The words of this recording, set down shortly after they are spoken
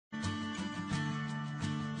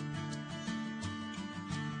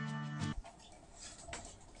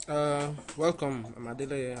Welcome. I'm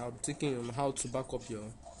Adela here. I'll be taking on how to back up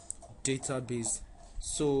your database.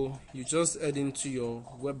 So you just head into your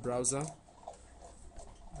web browser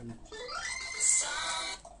and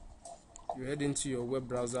in your web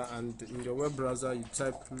browser you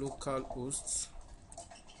type localhost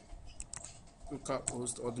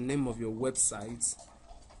or the name of your website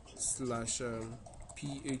slash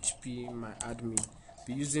phpmyadmin.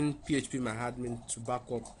 Be using phpmyadmin to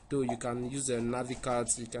back up, though you can use a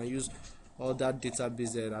Navicat, you can use other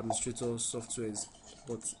database administrator softwares,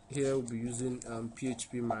 but here we'll be using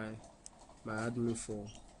phpmyadmin for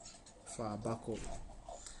our backup.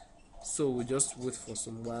 So we just wait for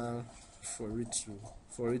some while for it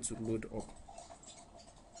to load up.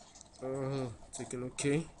 Taking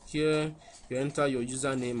okay. Here you enter your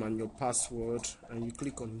username and your password and you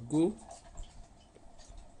click on go.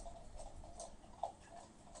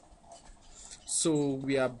 So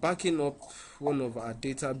we are backing up one of our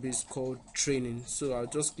database called training. So I'll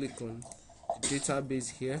just click on the database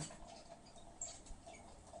here,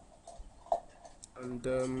 and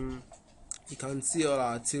you can see all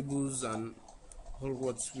our tables and all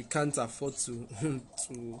what we can't afford to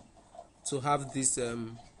to have this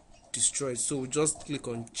destroyed. So we just click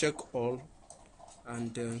on check all,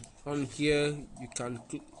 and on here you can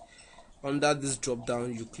under this drop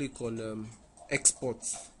down you click on export.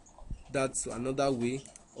 That's another way,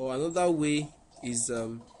 or another way is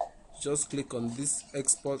just click on this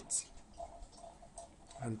export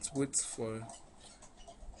and wait for you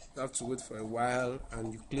have to wait for a while,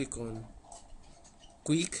 and you click on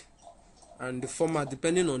quick, and the format,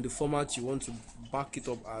 depending on the format you want to back it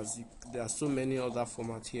up as, there are so many other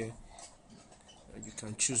formats here you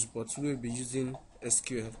can choose, but we'll be using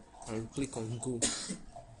SQL, and click on go.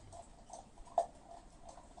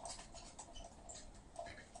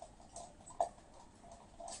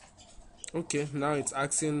 Okay, now it's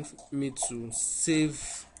asking me to save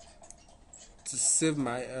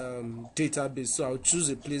my database, so I'll choose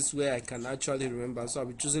a place where I can actually remember. So I'll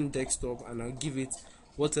be choosing desktop and I'll give it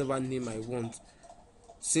whatever name I want.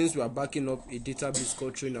 Since we are backing up a database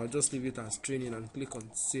called training, I'll just leave it as training and click on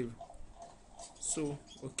save. So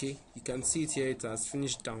okay, you can see it here, it has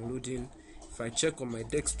finished downloading. If I check on my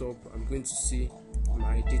desktop, I'm going to see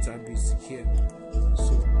my database here.